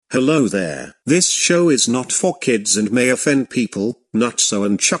Hello there. This show is not for kids and may offend people. Nutso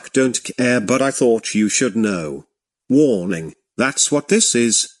and Chuck don't care, but I thought you should know. Warning, that's what this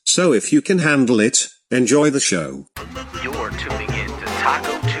is, so if you can handle it, enjoy the show. You're tuning in to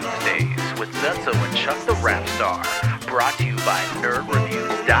Taco Tuesdays with Nutso and Chuck the Rap Star, brought to you by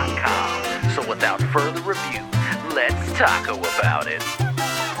NerdReviews.com. So without further review, let's taco about it.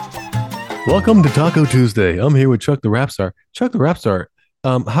 Welcome to Taco Tuesday. I'm here with Chuck the Rap Star. Chuck the Rap Star,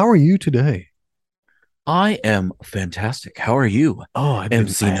 how are you today? I am fantastic. How are you? Oh, I've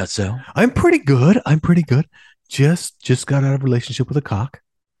MC Nutso. I'm pretty good. Just got out of a relationship with a cock.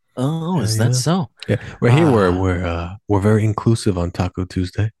 Oh, is that so? Yeah, we're here. We're very inclusive on Taco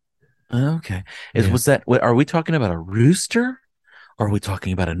Tuesday. Okay. Are we talking about a rooster, or are we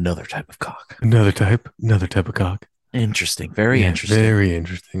talking about another type of cock? Another type of cock. Interesting. Very interesting. Very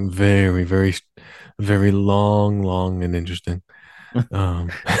interesting. Very, very, very long and interesting. Well,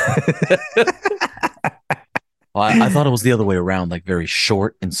 I thought it was the other way around, like very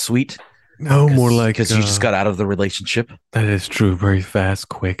short and sweet. No, more like because you just got out of the relationship. That is true. Very fast,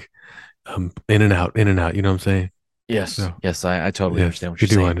 quick, in and out. You know what I'm saying? Yes. So, yes, I totally understand what you're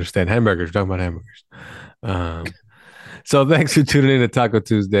you saying. do understand. Hamburgers. We're talking about hamburgers. So thanks for tuning in to Taco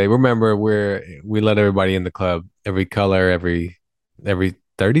Tuesday. Remember, we let everybody in the club, every color, every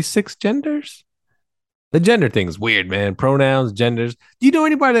 36 genders. The gender thing is weird, man. Pronouns, genders. Do you know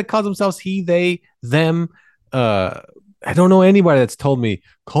anybody that calls themselves he, they, them? I don't know anybody that's told me,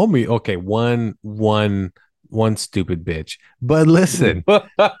 call me. Okay, one stupid bitch. But listen.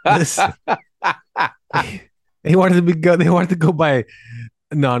 They wanted to go by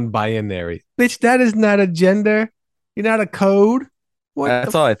non-binary. Bitch, that is not a gender. You're not a code.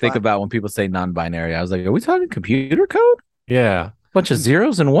 That's all I think about when people say non-binary. I was like, are we talking computer code? Yeah. Bunch of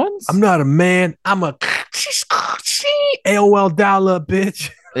zeros and ones? I'm not a man. I'm a AOL dial-up,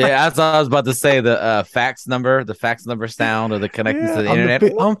 bitch. Yeah, that's what I was about to say. The fax number sound, or the connection to the internet.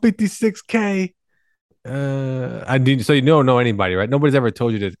 I'm 56K. So you don't know anybody, right? Nobody's ever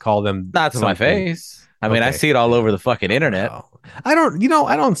told you to call them. Not to my face. I mean, I see it all over the fucking internet. I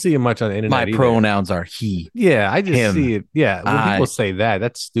don't see it much on the internet. My pronouns are he. Yeah, I just him, see it. Yeah, when people say that,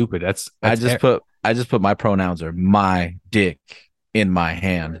 that's stupid. I just put my pronouns are my dick in my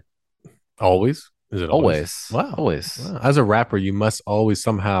hand. Always? Is it always? Wow. Always. Wow. As a rapper, you must always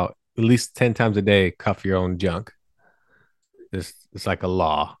somehow, at least 10 times a day, cuff your own junk. It's like a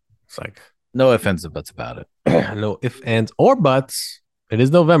law. It's like no ifs and buts about it. No ifs, ands, or buts. It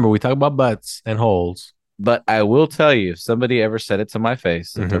is November. We talk about butts and holes. But I will tell you, if somebody ever said it to my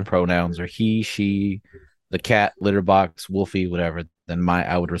face, that their pronouns are he, she, the cat, litter box, Wolfie, whatever, then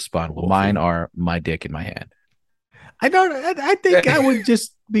I would respond, well, mine are my dick in my hand. I think I would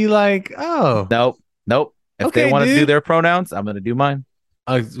just be like, oh. Nope. If they want to do their pronouns, I'm going to do mine.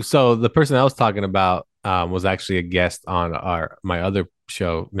 So the person I was talking about was actually a guest on my other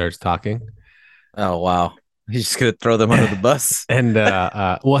show, Nerds Talking. Oh, wow. He's just going to throw them under the bus. And,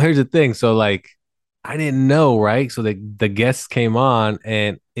 well, here's the thing. So, like, I didn't know, right? So the guests came on,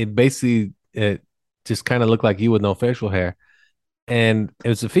 and it just kind of looked like you with no facial hair. And it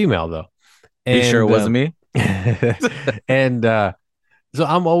was a female, though. Are you sure it wasn't me? And so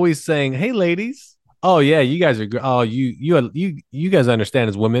I'm always saying, "Hey, ladies, oh yeah, you guys are good. Oh, you guys understand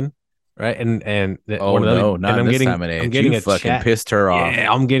as women, right?" And I'm getting a fucking chat. Pissed her off. Yeah,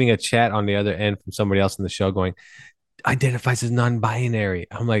 I'm getting a chat on the other end from somebody else in the show going, "Identifies as non-binary."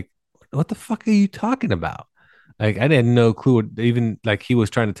 I'm like, "What the fuck are you talking about?" Like, I had no clue. Even like he was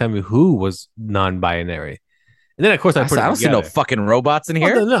trying to tell me who was non-binary. And then, of course, I don't see no fucking robots in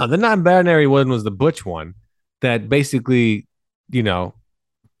here. No, the non-binary one was the butch one that basically,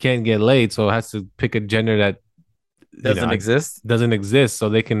 can't get laid, so it has to pick a gender that doesn't exist, so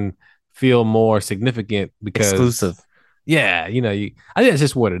they can feel more significant because exclusive. Yeah, I think that's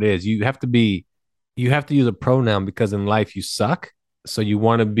just what it is. You have to use a pronoun because in life you suck, so you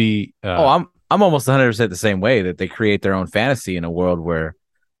want to be. I'm almost 100% the same way, that they create their own fantasy in a world where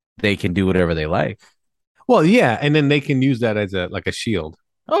they can do whatever they like. Well, yeah, and then they can use that as a shield.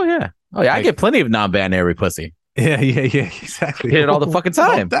 Oh yeah. I get plenty of non-binary pussy. Yeah, exactly. Get it all the fucking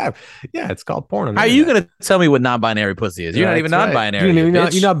time. Yeah, it's called porn. How are you gonna tell me what non-binary pussy is? You're not even non-binary.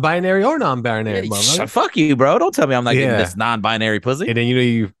 You're not binary or non-binary. Fuck you, bro. Don't tell me I'm not getting this non-binary pussy. And then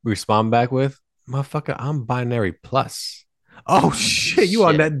you respond back with, "Motherfucker, I'm binary plus." Oh shit, you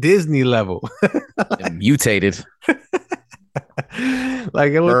on that Disney level? Mutated.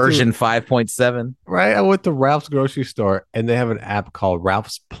 Like version 5.7. Right. I went to Ralph's grocery store and they have an app called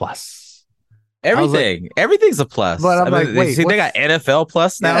Ralph's Plus. Everything's a plus. But I'm like, wait, they got NFL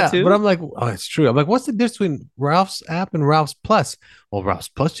Plus now too. But I'm like, oh, it's true. I'm like, what's the difference between Ralph's app and Ralph's Plus? Well, Ralph's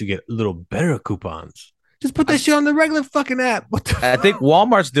Plus, you get a little better coupons. Just put that shit on the regular fucking app. What the I think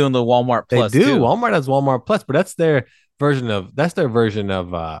Walmart's doing the Walmart Plus. They do. Too. Walmart has Walmart Plus, but that's their version of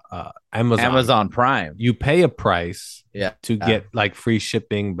Amazon. Amazon Prime. You pay a price Yeah. to get like free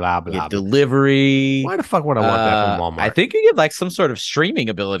shipping, blah blah. Get delivery. Why the fuck would I want that from Walmart? I think you get like some sort of streaming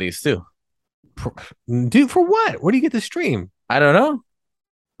abilities too. Dude, for what? Where do you get the stream? I don't know.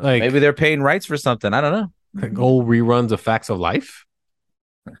 Like maybe they're paying rights for something. I don't know. Like old reruns of Facts of Life.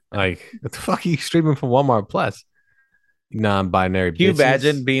 Like what the fuck are you streaming from Walmart Plus? Non-binary. Can you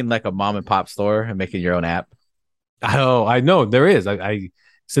imagine being like a mom and pop store and making your own app? Oh, I know there is. I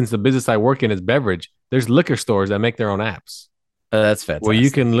since the business I work in is beverage, there's liquor stores that make their own apps. That's fantastic. Where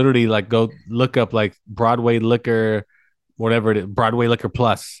you can literally like go look up like Broadway liquor, whatever it is, Broadway Liquor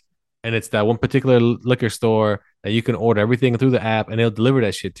Plus, and it's that one particular liquor store that you can order everything through the app, and they'll deliver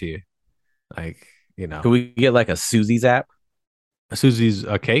that shit to you. Like, you know, can we get like a Susie's app? Susie's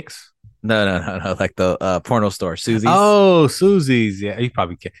cakes? No. Like the porno store, Susie's. Oh, Susie's. Yeah, you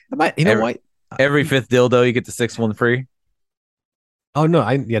probably can. You know what? Every fifth dildo, you get the sixth one free. Oh no,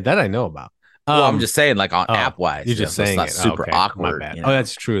 that I know about. Well, I'm just saying, like on app wise, you're just saying it's not super awkward. My bad. You know? Oh,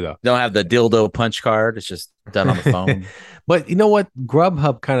 that's true though. Don't have the dildo punch card. It's just done on the phone. But you know what?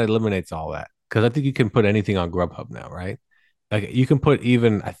 Grubhub kind of eliminates all that because I think you can put anything on Grubhub now, right? Like you can put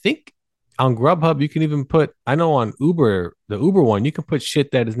even, I think on Grubhub you can even put. I know on Uber, the Uber one, you can put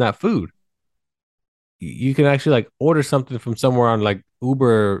shit that is not food. You can actually like order something from somewhere on like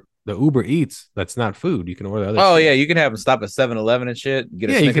Uber. The Uber Eats, that's not food. You can order other shit. Yeah, you can have them stop at 7-Eleven and shit.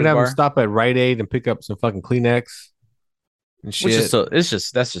 Get you can have them stop at Rite Aid and pick up some fucking Kleenex and shit. That's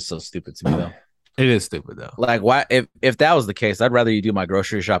just so stupid to me though. It is stupid though. Like why if that was the case, I'd rather you do my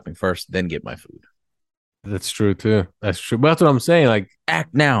grocery shopping first, then get my food. That's true too. That's true. But that's what I'm saying. Like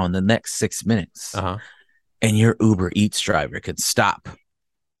act now in the next 6 minutes. And your Uber Eats driver could stop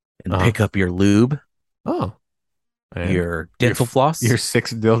and pick up your lube. Oh. Your dental floss, your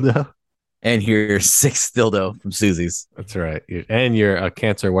sixth dildo, and your sixth dildo from Susie's. That's right. And your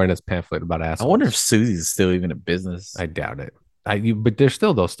cancer awareness pamphlet about assholes. I wonder if Susie's is still even in business. I doubt it. But there's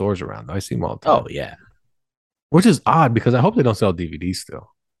still those stores around. Though. I see them all the time. Oh yeah, which is odd because I hope they don't sell DVDs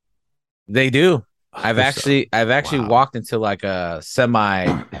still. They do. I've actually walked into like a semi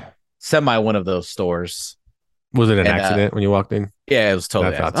one of those stores. Was it an accident when you walked in? Yeah, it was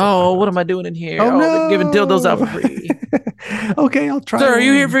totally. What am I doing in here? Oh, no. They're giving dildos out for free. Okay, I'll try. Sir, are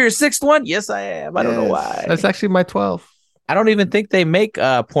you here for your sixth one? Yes, I am. I don't know why. That's actually my 12th. I don't even think they make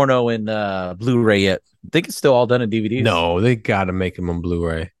porno in Blu-ray yet. I think it's still all done in DVDs. No, they gotta make them on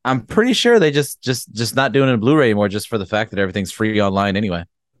Blu-ray. I'm pretty sure they just not doing it in Blu-ray anymore, just for the fact that everything's free online anyway.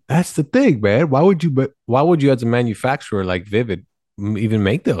 That's the thing, man. Why would you as a manufacturer like Vivid even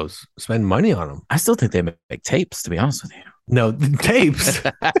make those? Spend money on them. I still think they make tapes, to be honest with you. No, the tapes.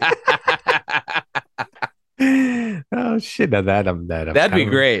 Oh shit! Now that'd be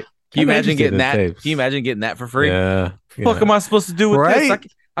great. Can you imagine getting that? Tapes. Can you imagine getting that for free? Yeah. What am I supposed to do with this?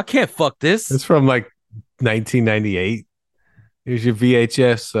 I can't fuck this. It's from like 1998. Here's your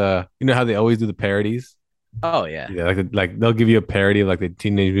VHS. You know how they always do the parodies? Oh yeah. Yeah, like they'll give you a parody of like the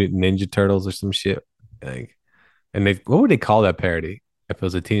Teenage Mutant Ninja Turtles or some shit. Like, and what would they call that parody if it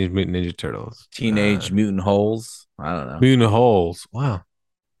was a Teenage Mutant Ninja Turtles? Teenage Mutant Holes. I don't know. Mutant Holes. Wow.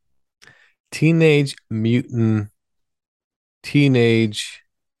 Teenage. You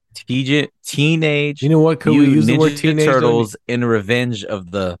know what? Could we use the word teenage turtles in revenge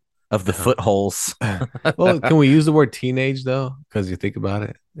of the footholes? Well, can we use the word teenage though? Because you think about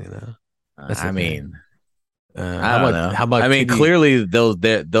it, you know. I don't know. How about? I mean, clearly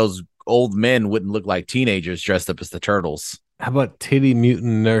those old men wouldn't look like teenagers dressed up as the turtles. How about titty mutant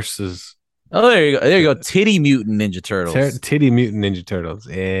nurses? Oh, there you go. There you go. Titty mutant Ninja Turtles. Titty mutant Ninja Turtles.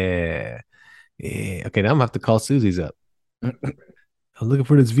 Yeah. Yeah. Okay, now I'm gonna have to call Susie's up. I'm looking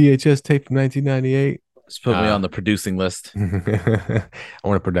for this VHS tape from 1998. Just put me on the producing list. I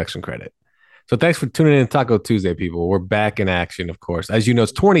want a production credit. So thanks for tuning in to Taco Tuesday, people. We're back in action, of course. As you know,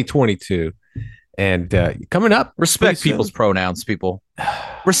 it's 2022. And coming up, respect people's pronouns, people.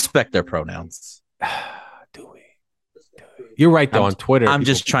 Respect their pronouns. Do we? You're right, though. On Twitter, I'm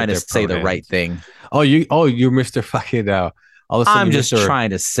just trying to say the right thing. You're Mr. Fucking. I'm just trying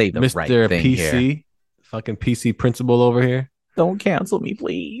to say the right thing. Mr. PC, here. Fucking PC principal over here. Don't cancel me,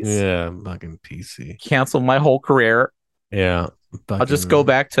 please. Yeah, fucking PC. Cancel my whole career. Yeah, I'll just go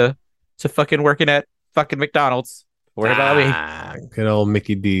back to fucking working at fucking McDonald's. Worry about me. Good old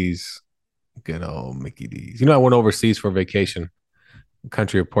Mickey D's. Good old Mickey D's. You know, I went overseas for vacation,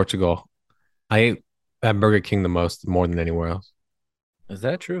 country of Portugal. I ate at Burger King the most, more than anywhere else. Is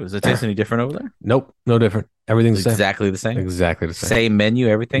that true? Does it taste any different over there? Nope, no different. Everything's the same. Exactly the same. Exactly the same. Same menu,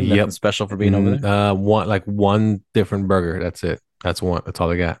 everything. Yep. Nothing special for being over there. One different burger. That's it. That's all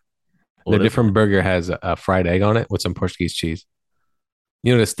they got. What The is different burger has a fried egg on it with some Portuguese cheese.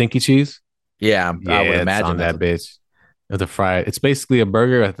 You know the stinky cheese? Yeah, I would it's imagine on that bitch. The fried. It's basically a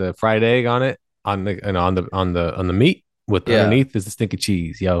burger with the fried egg on it on the meat. With underneath is the stinky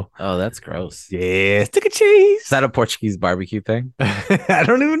cheese, yo. Oh, that's gross. Yeah, stinky cheese. Is that a Portuguese barbecue thing? I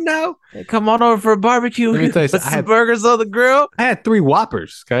don't even know. Hey, come on over for a barbecue. Let me tell you Put something. some burgers on the grill. I had 3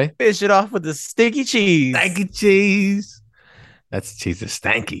 Whoppers. Okay, Finish it off with the stinky cheese. stinky cheese. That's cheese that's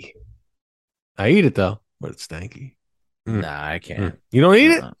stanky. I eat it though, but it's stanky. Nah, I can't. You don't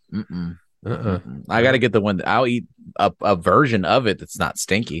eat it? I got to get the one that I'll eat a version of it that's not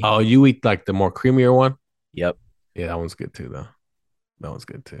stinky. Oh, you eat like the more creamier one? Yep. Yeah, that one's good too, though. That one's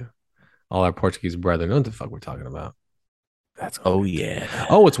good too. All our Portuguese brethren know what the fuck we're talking about. That's yeah.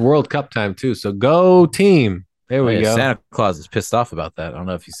 Oh, it's World Cup time too. So go team. There we go. Santa Claus is pissed off about that. I don't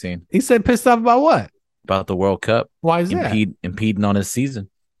know if you've seen. He said pissed off about what? About the World Cup. Why is that? Impeding on his season.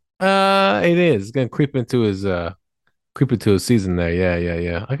 It is. It's gonna creep into his season there.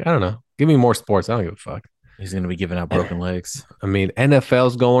 Yeah. I don't know. Give me more sports. I don't give a fuck. He's gonna be giving out broken legs. I mean,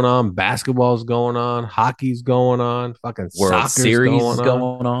 NFL's going on, basketball's going on, hockey's going on, fucking World soccer's Series is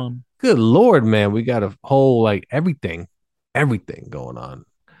going on. Good Lord, man, we got a whole like everything going on.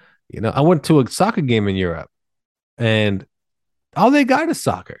 You know, I went to a soccer game in Europe, and all they got is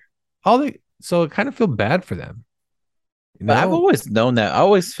soccer. So I kind of feel bad for them. You know? But I've always known that. I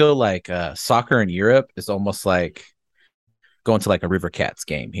always feel like soccer in Europe is almost like going to like a River Cats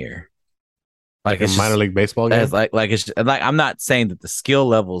game here. Like a minor league baseball game. It's like I'm not saying that the skill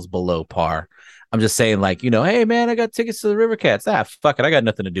level is below par. I'm just saying like, hey man, I got tickets to the River Cats. Fuck it, I got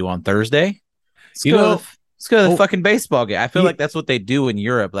nothing to do on Thursday. Let's go to the fucking baseball game. I feel like that's what they do in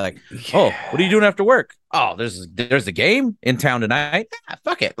Europe. Like, oh, what are you doing after work? Oh, there's a game in town tonight.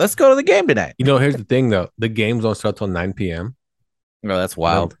 Fuck it, let's go to the game tonight. Here's the thing though, the games don't start till 9 p.m. No, that's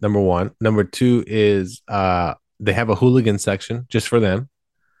wild. Number one. Number two is they have a hooligan section just for them.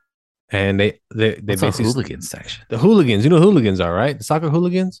 And they basically hooligan section. The hooligans, you know who hooligans are, right? The soccer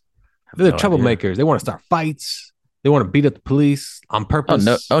hooligans. They're troublemakers. Idea. They want to start fights. They want to beat up the police on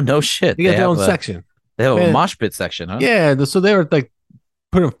purpose. No shit. They got their own section. They have a mosh pit section, huh? Yeah. So they were like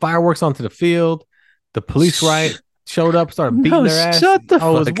putting fireworks onto the field. The police showed up, started beating their ass. Shut the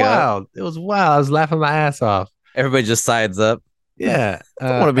fuck up. wild. It was wild. I was laughing my ass off. Everybody just sides up. Yeah.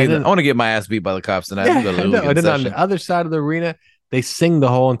 I want to get my ass beat by the cops tonight. Yeah, and then on the other side of the arena, they sing the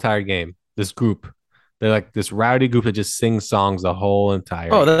whole entire game. This group, they're like this rowdy group that just sings songs the whole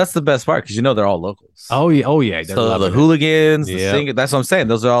entire. Oh, that's the best part because they're all locals. Oh yeah. So the hooligans, the singing. That's what I'm saying.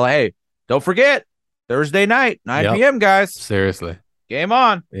 Those are all. Hey, don't forget Thursday night, 9 p.m. guys. Seriously, game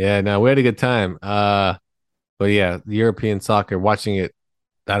on. Yeah, no, we had a good time. But yeah, the European soccer, watching it,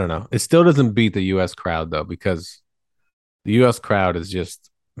 I don't know. It still doesn't beat the U.S. crowd though, because the U.S. crowd is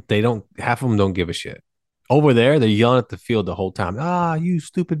just half of them don't give a shit. Over there, they're yelling at the field the whole time. Ah, you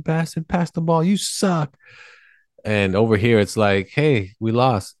stupid bastard, pass the ball. You suck. And over here, it's like, hey, we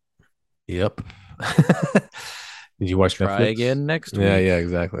lost. Yep. Did you watch Try Netflix? again next week. Yeah,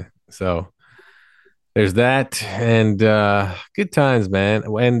 exactly. So there's that. And good times, man.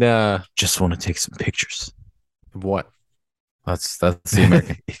 And just want to take some pictures. What? That's the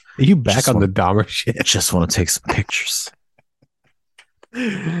American. Are you back on the Dahmer shit? Just want to take some pictures.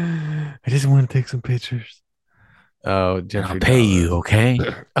 I just want to take some pictures. Oh, Jeffrey I'll pay you, okay?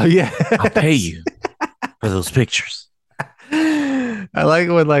 Oh yeah, I'll pay you for those pictures. I like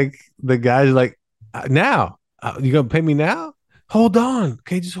it when like the guys are like, now you gonna pay me now? Hold on,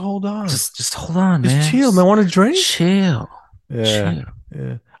 okay, just hold on. Just hold on, just man. chill, man. Want a drink? Chill. Yeah, chill.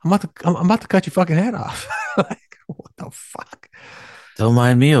 Yeah. I'm about to cut your fucking head off. Like, what the fuck? Don't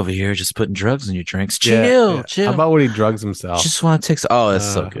mind me over here, just putting drugs in your drinks. Chill. How about when he drugs himself? Just want to take. Oh,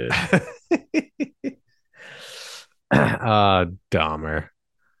 that's so good. Dahmer.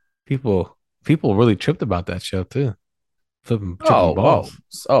 People really tripped about that show too. Tripping balls.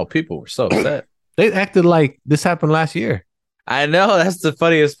 Oh, people were so upset. They acted like this happened last year. I know, that's the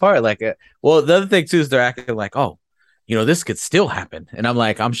funniest part. Like, well, the other thing too is they're acting like, oh, this could still happen, and I'm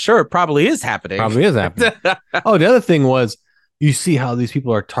like, I'm sure it probably is happening. Probably is happening. Oh, the other thing was, you see how these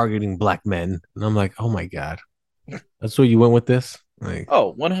people are targeting black men, and I'm like, oh my god, that's where you went with this. Like,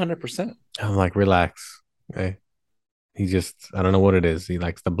 100%. I'm like, relax, okay. He just, I don't know what it is. He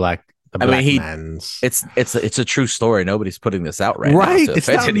likes the black man's. It's a true story. Nobody's putting this out right now. It's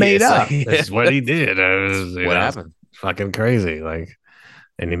not made up. That's what he did. What happened? Fucking crazy. Like,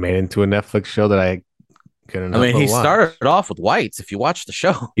 and he made it into a Netflix show that I couldn't. I mean, he watch. started off with whites. If you watch the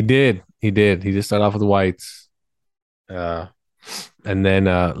show, He did. He just started off with whites, and then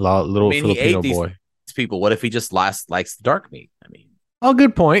little I mean, Filipino he ate boy. these people. What if he just likes the dark meat? I mean, Oh,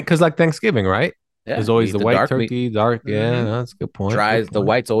 good point. Because like Thanksgiving, right? yeah, There's always eat the white dark turkey, meat. dark. Yeah, Mhm. no, that's a good point. Dry. Good The point.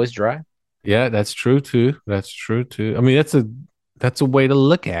 white's always dry. Yeah, that's true too. I mean, that's a way to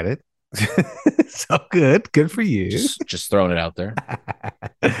look at it. So good for you. Just throwing it out there.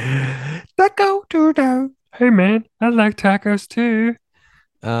 Taco Tudo. Hey man, I like tacos too.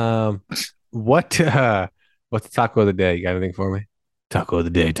 What's the taco of the day? You got anything for me? Taco of the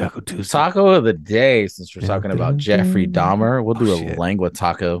day, Taco Tuesday. Taco of the day. Since we're talking about Jeffrey Dahmer, we'll do a shit. lengua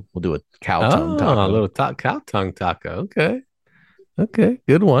taco. We'll do a cow tongue A taco. little cow tongue taco. Okay,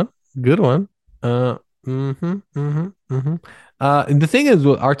 good one. And the thing is,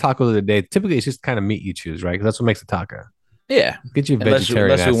 with our tacos of the day, typically it's just kind of meat you choose, right? Because that's what makes a taco. Yeah, Get you unless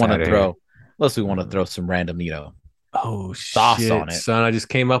vegetarian. we want to throw some random, sauce on it. Son, I just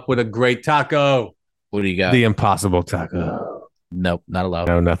came up with a great taco. What do you got? The Impossible Taco. Nope, not allowed.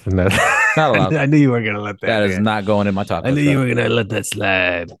 No, nothing. Not allowed. I knew you were gonna let that. That is not going in my taco. I knew you were gonna let that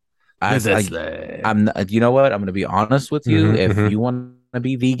slide. slide. I'm. You know what? I'm gonna be honest with you. If you want to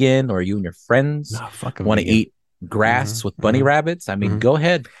be vegan, or you and your friends want to eat grass with bunny rabbits, I mean, go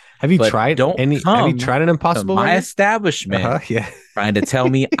ahead. Have you But tried don't any? Have you come tried an Impossible? My establishment Yeah. trying to tell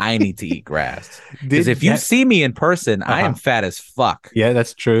me I need to eat grass. Because Did if you that- see me in person, I am fat as fuck. Yeah,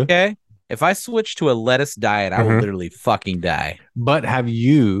 that's true. Okay. If I switch to a lettuce diet, I will literally fucking die. But have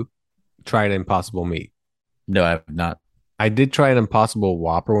you tried Impossible Meat? No, I've not. I did try an Impossible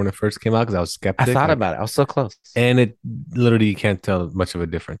Whopper when it first came out because I was skeptic. I thought about it. I was so close. And it literally, you can't tell much of a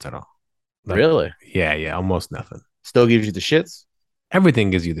difference at all. Like, Really? Yeah, almost nothing. Still gives you the shits?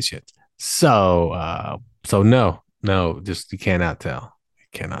 Everything gives you the shit. So no, just you cannot tell.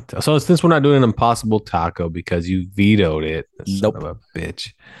 You cannot tell. So since we're not doing an Impossible Taco because you vetoed it, Nope. son of a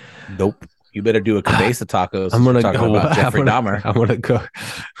bitch. Nope. You better do a cabeza tacos. I'm gonna talking go about Jeffrey Dahmer. I'm gonna go.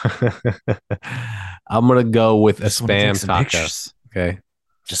 I'm gonna go with a Just wanna take spam some taco. pictures. Okay.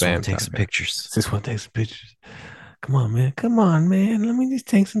 Just want Spam to take some taco. pictures. Just want to take some pictures. Come on, man. Let me just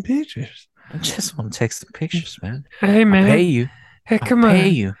take some pictures. I just want to take some pictures, man. Hey, man. I'll pay you. Hey, I'll come pay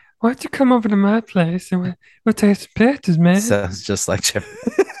on. you. Why don't you come over to my place and we'll take some pictures, man? Sounds just like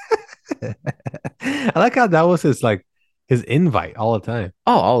Jeffrey. I like how that was his invite all the time.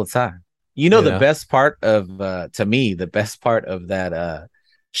 Oh, all the time. You know, the Yeah. best part of to me, the best part of that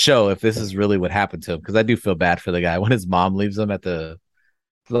show, if this is really what happened to him, because I do feel bad for the guy when his mom leaves him at the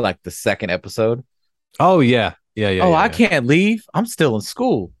second episode. Oh yeah. I can't leave. I'm still in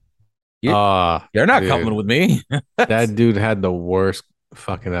school. You're not dude. coming with me. That dude had the worst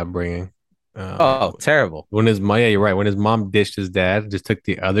fucking upbringing. Oh, terrible. When his mom, yeah, you're right. When his mom ditched his dad, just took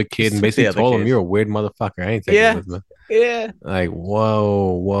the other kid Just and took the basically other told him, kid. "You're a weird motherfucker. I ain't taking Yeah. you with me." Yeah. Like,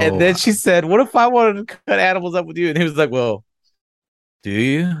 whoa. And then she said, "What if I wanted to cut animals up with you?" And he was like, "Well, do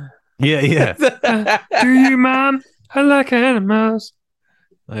you?" yeah. Do you, Mom? I like animals.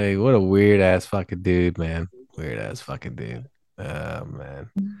 Like, what a weird ass fucking dude, man. Weird ass fucking dude. Oh man.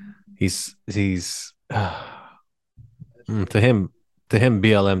 He's to him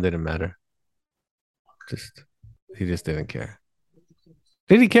BLM didn't matter. He just didn't care.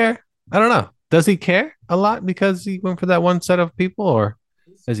 Did he care? I don't know. Does he care a lot because he went for that one set of people, or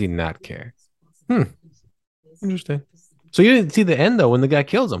does he not care? Interesting. So you didn't see the end though when the guy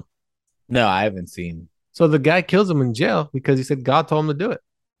kills him. No, I haven't seen. So the guy kills him in jail because he said God told him to do it.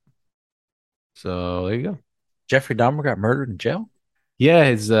 So there you go. Jeffrey Dahmer got murdered in jail. Yeah,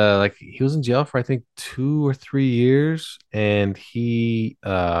 his he was in jail for I think 2 or 3 years, and he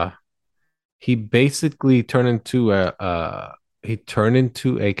basically turned into a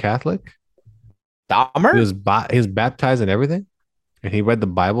Catholic. Dahmer? He was baptized and everything, and he read the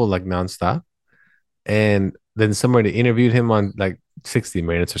Bible like nonstop. And then somebody interviewed him on like 60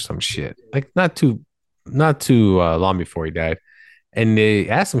 Minutes or some shit, like not too long before he died. And they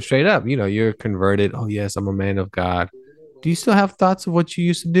asked him straight up, you're converted. Oh yes, I'm a man of God. Do you still have thoughts of what you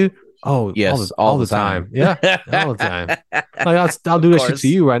used to do? Oh Yes, all the time. Yeah, all the time. Like I'll do this shit course. to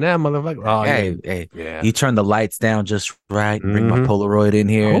you right now, motherfucker. Oh, Hey, yeah. you turn the lights down just right. Bring my Mhm. Polaroid in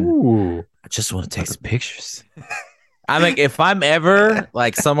here. and Ooh. I just want to take some pictures. I'm like, if I'm ever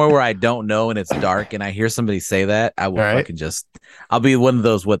like somewhere where I don't know and it's dark and I hear somebody say that, I will Right. fucking I'll be one of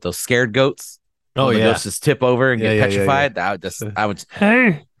those scared goats. Oh When the yeah. ghosts just tip over and get Yeah. petrified. I would.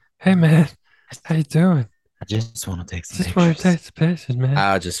 Hey, man. How you doing? I just want to take some Just want to take pictures. some pictures, man.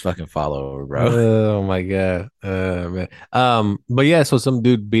 I'll just fucking follow her, bro. Oh my god. Man. But yeah, so some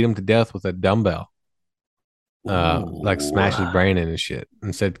dude beat him to death with a dumbbell. like smash his brain in and shit,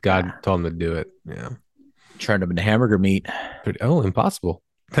 and said God told him to do it. Yeah, Turned him into hamburger meat. Impossible.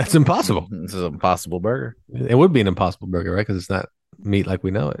 That's impossible. This is an impossible burger. It would be an impossible burger, right? Because it's not meat like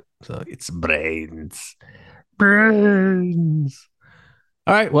we know it. So it's brains. Brains.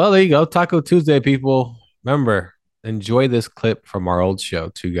 All right. Well, there you go. Taco Tuesday, people. Remember, enjoy this clip from our old show,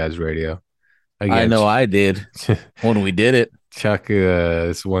 Two Guys Radio. Again, I know I did when we did it. Chuck,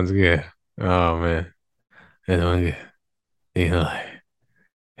 this one's good. Oh, man. This one's good. You know, like,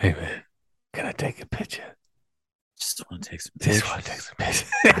 hey, man, can I take a picture? Just want to take some Just pictures. want to take some pictures.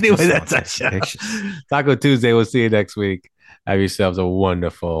 Anyway, that's our show. Taco Tuesday. We'll see you next week. Have yourselves a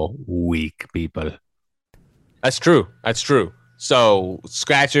wonderful week, people. That's true. That's true. So,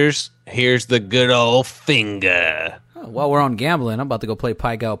 Scratchers, here's the good old finger. While we're on gambling, I'm about to go play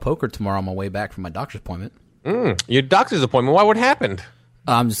Pai Gow poker tomorrow on my way back from my doctor's appointment. Your doctor's appointment. What happened?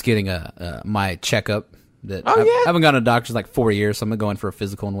 I'm just getting my checkup. I haven't gone to a doctor's like 4 years, so I'm gonna go in for a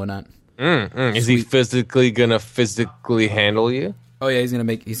physical and whatnot. Is he physically gonna handle you? Oh yeah,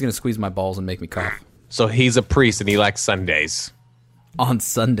 he's gonna squeeze my balls and make me cough So he's a priest and he likes Sundays. on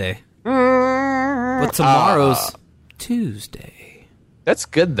Sunday. But tomorrow's Tuesday. That's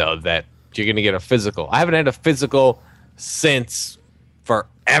good though that you're gonna get a physical. I haven't had a physical since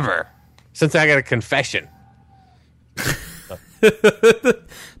forever. Since I got a confession.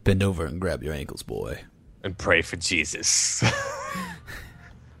 Bend over and grab your ankles, boy. And pray for Jesus.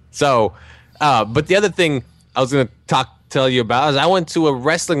 So, but the other thing I was gonna tell you about is I went to a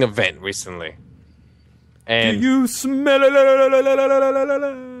wrestling event recently. And You smell it.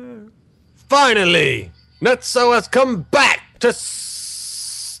 finally, Nutso has come back to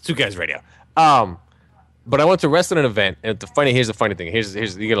Two Guys Radio. But I went to a wrestling event, and here's the funny thing. Here's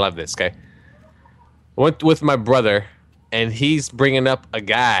you're gonna love this, okay? I went with my brother, and he's bringing up a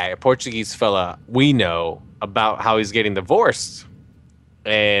guy, a Portuguese fella we know, about how he's getting divorced.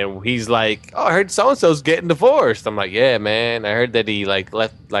 And he's like, "Oh, I heard so and so's getting divorced." I'm like, "Yeah, man. I heard that he like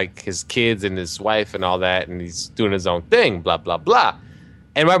left like his kids and his wife and all that, and he's doing his own thing." Blah blah blah.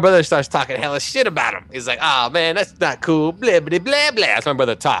 And my brother starts talking hella shit about him. He's like, "Oh man, that's not cool." Blah blah blah blah. That's my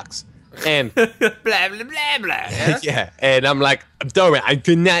brother talks. And blah blah blah blah. Yeah? yeah, and I'm like, "I'm sorry, I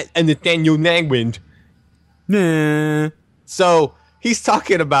do not understand your language." Nah. So he's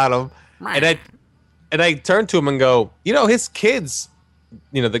talking about him, and I turn to him and go, "You know, his kids."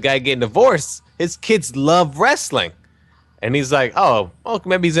 You know, the guy getting divorced, his kids love wrestling. And he's like, oh, well,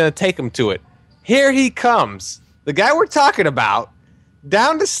 maybe he's going to take him to it. Here he comes, the guy we're talking about,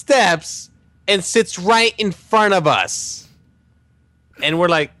 down the steps and sits right in front of us. And we're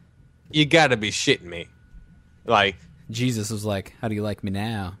like, you got to be shitting me. Like, Jesus was like, how do you like me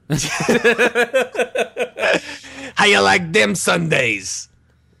now? how you like them Sundays?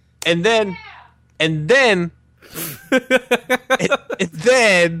 And then and then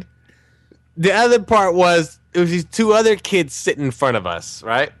the other part was it was these two other kids sitting in front of us,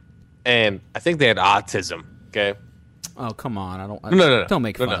 right? And I think they had autism. Okay. Oh come on! No. Don't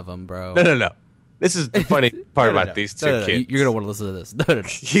make fun of them, bro. No. This is the funny part about these two kids. You're gonna want to listen to this. No.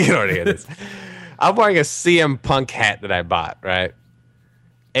 You can already hear this. I'm wearing a CM Punk hat that I bought, right?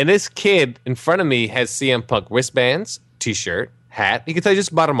 And this kid in front of me has CM Punk wristbands, T-shirt, hat. You can tell I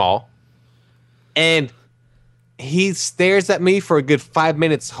just bought them all. And he stares at me for a good 5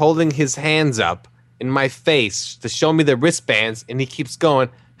 minutes, holding his hands up in my face to show me the wristbands, and he keeps going,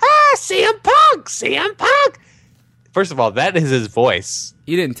 CM Punk, CM Punk. First of all, that is his voice.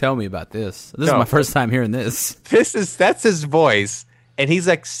 You didn't tell me about this. This is my first time hearing this. That's his voice, and he's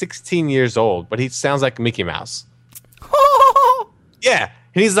like 16 years old, but he sounds like Mickey Mouse. Yeah,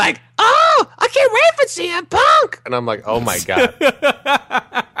 and he's like, "Oh, I can't wait for CM Punk," and I'm like, "Oh my god."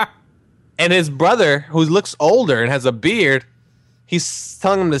 And his brother, who looks older and has a beard, he's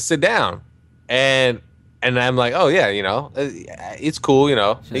telling him to sit down, and I'm like, "Oh yeah, you know, it's cool, you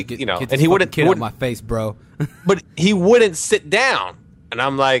know, Get and he wouldn't out my face, bro. but he wouldn't sit down. And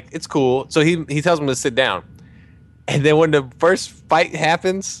I'm like, it's cool. So he tells me to sit down. And then when the first fight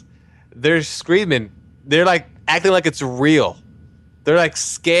happens, they're screaming. They're like acting like it's real. They're like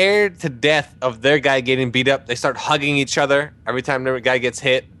scared to death of their guy getting beat up. They start hugging each other every time their guy gets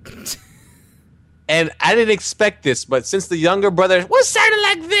hit. And I didn't expect this, but since the younger brother was sounding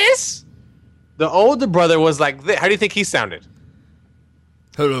like this, the older brother was like this. How do you think he sounded?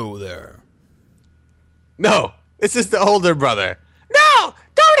 Hello there. No, this is the older brother. No,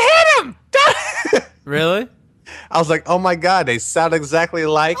 don't hit him. Don't. Really? I was like, oh my God, they sound exactly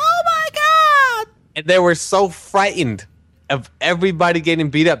like. Oh my god! And they were so frightened of everybody getting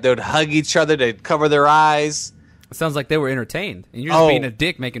beat up. They would hug each other. They'd cover their eyes. It sounds like they were entertained, and you're just being a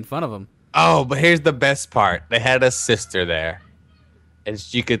dick making fun of them. Oh, but here's the best part. They had a sister there.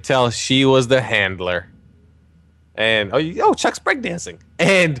 And you could tell she was the handler. And, Chuck's breakdancing.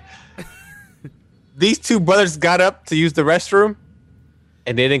 And these two brothers got up to use the restroom.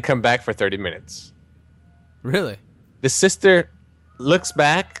 And they didn't come back for 30 minutes. Really? The sister looks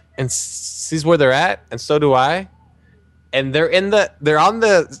back and sees where they're at. And so do I. And they're on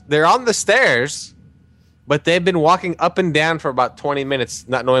the stairs. But they've been walking up and down for about 20 minutes,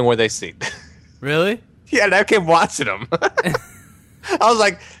 not knowing where they sit. Really? Yeah, and I kept watching them. I was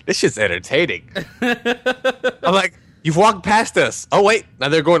like, this shit's entertaining. I'm like, you've walked past us. Oh, wait. Now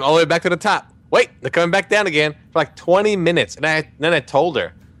they're going all the way back to the top. Wait, they're coming back down again for like 20 minutes. And then I told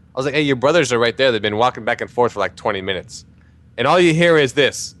her, I was like, hey, your brothers are right there. They've been walking back and forth for like 20 minutes. And all you hear is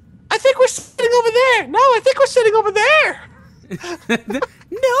this. I think we're sitting over there. No, I think we're sitting over there.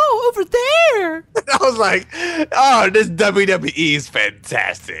 No, over there. I was like, oh, this WWE is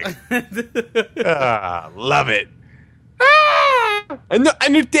fantastic. Love it. I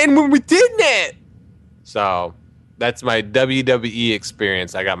understand when we did that. So that's my WWE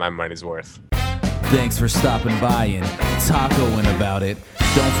experience. I got my money's worth. Thanks for stopping by and tacoing about it.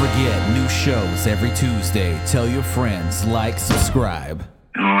 Don't forget, new shows every Tuesday. Tell your friends, like, subscribe.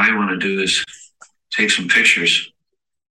 All I want to do is take some pictures.